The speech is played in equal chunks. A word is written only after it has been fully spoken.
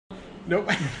Nope.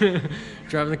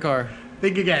 Driving the car.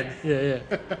 Think again. Yeah.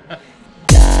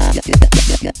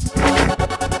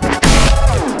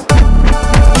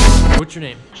 What's your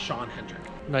name? Shaun Hendrick.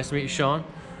 Nice to meet you, Shaun.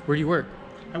 Where do you work?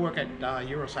 I work at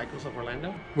Eurocycles of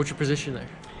Orlando. What's your position there?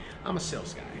 I'm a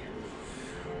sales guy.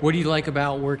 What do you like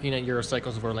about working at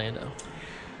Eurocycles of Orlando?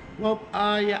 Well,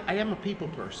 yeah, I am a people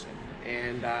person,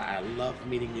 and I love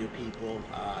meeting new people,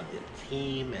 the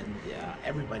team, and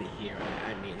everybody here.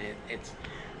 I mean, it's.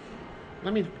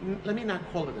 Let me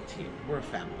not call it a team. We're a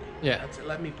family. Yeah.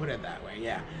 Let me put it that way.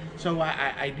 Yeah. So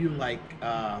I do like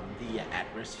the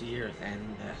atmosphere and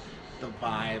the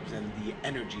vibes and the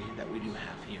energy that we do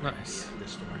have here Nice. in the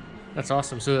store. That's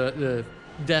awesome. So the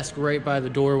desk right by the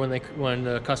door when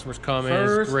the customers come in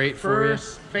is great for you.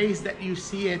 First face that you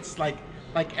see, it's like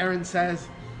Aaron says.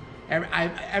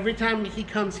 Every time he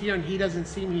comes here and he doesn't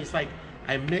see me, he's like,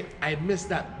 I miss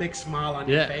that big smile on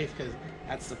your face, because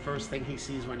that's the first thing he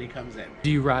sees when he comes in.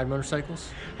 Do you ride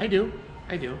motorcycles? I do.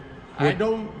 I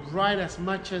don't ride as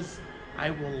much as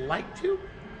I would like to,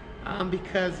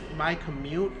 because my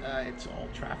commute, it's all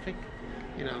traffic,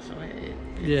 so it's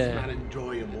not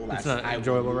enjoyable. It's not an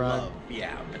enjoyable ride.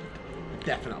 Yeah, but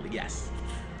definitely, yes.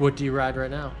 What do you ride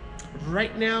right now?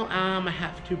 Right now, I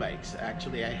have two bikes.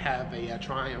 Actually, I have a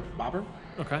Triumph Bobber,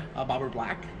 a Bobber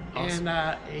Black, awesome.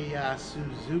 And a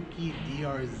Suzuki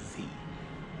DRZ.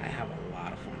 I have a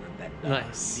lot of fun with that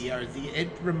nice. DRZ. It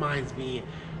reminds me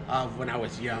of when I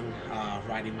was young,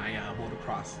 riding my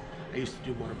motocross. I used to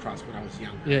do motocross when I was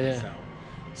young. Yeah.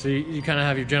 So you kind of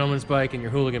have your gentleman's bike and your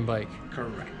hooligan bike.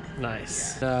 Correct.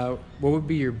 Nice. Yeah. What would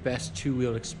be your best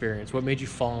two-wheeled experience? What made you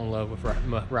fall in love with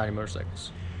riding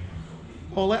motorcycles?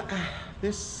 Well,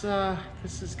 this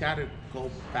has got to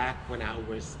go back when I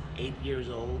was 8 years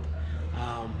old.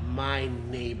 My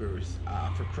neighbors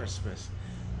for Christmas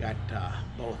got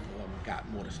both of them got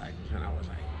motorcycles, and I was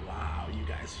like, wow, you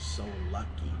guys are so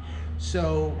lucky.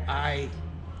 So I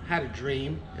had a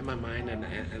dream in my mind,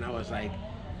 and I was like,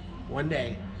 one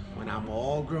day when I'm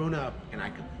all grown up and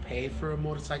I could pay for a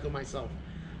motorcycle myself,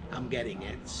 I'm getting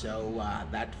it. So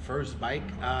that first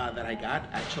bike that I got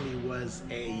actually was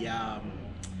a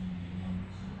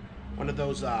one of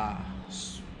those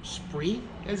Spree,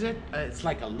 is it? It's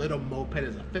like a little moped.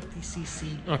 It's a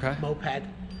 50cc moped.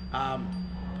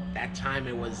 That time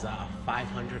it was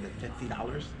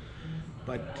 $550,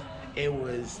 but it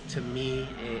was, to me,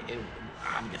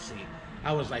 I'm guessing,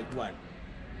 I was like, what,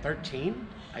 13?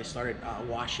 I started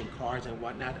washing cars and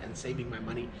whatnot and saving my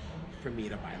money for me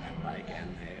to buy that bike,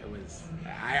 and it was,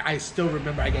 I still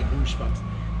remember, I get goosebumps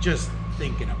just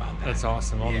thinking about that. That's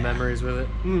awesome. All the memories with it.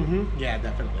 Mm-hmm. Yeah,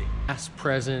 definitely. Past,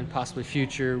 present, possibly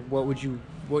future. What do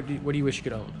you wish you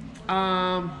could own?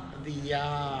 The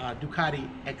Ducati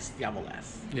X Diavolo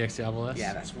S. The X Diavolo S?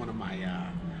 Yeah, that's one of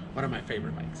my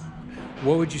favorite bikes.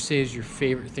 What would you say is your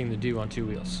favorite thing to do on two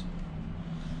wheels?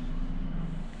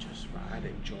 Just ride,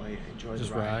 enjoy Just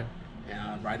the ride. ride?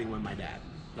 Yeah, riding with my dad.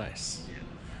 Nice. Yeah.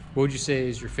 What would you say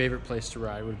is your favorite place to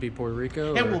ride? Would it be Puerto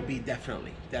Rico? It will be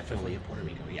definitely in Puerto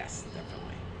Rico. Yes,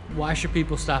 definitely. Why should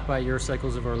people stop by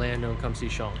Eurocycles of Orlando and come see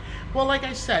Shaun? Well, like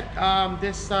I said,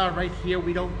 this right here,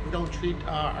 we don't treat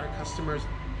our customers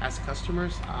as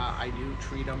customers. I do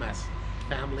treat them as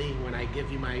family. When I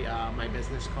give you my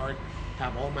business card,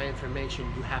 have all my information,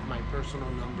 you have my personal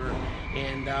number,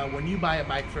 and when you buy a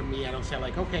bike from me, I don't say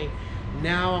like, okay,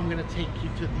 now I'm gonna take you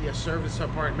to the service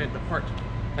department, the part.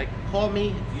 Like, call me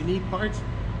if you need parts.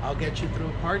 I'll get you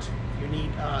through parts. If you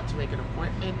need to make an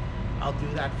appointment, I'll do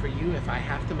that for you. If I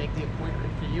have to make the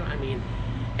appointment for you, I mean,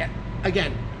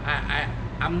 again,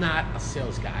 I'm not a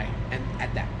sales guy, and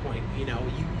at that point, you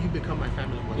become my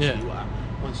family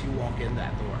once you walk in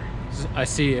that door. I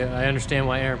see. I understand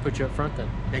why Aaron put you up front then.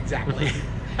 Exactly.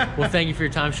 Well, thank you for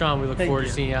your time, Shaun. We look forward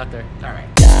to seeing you out there. All right.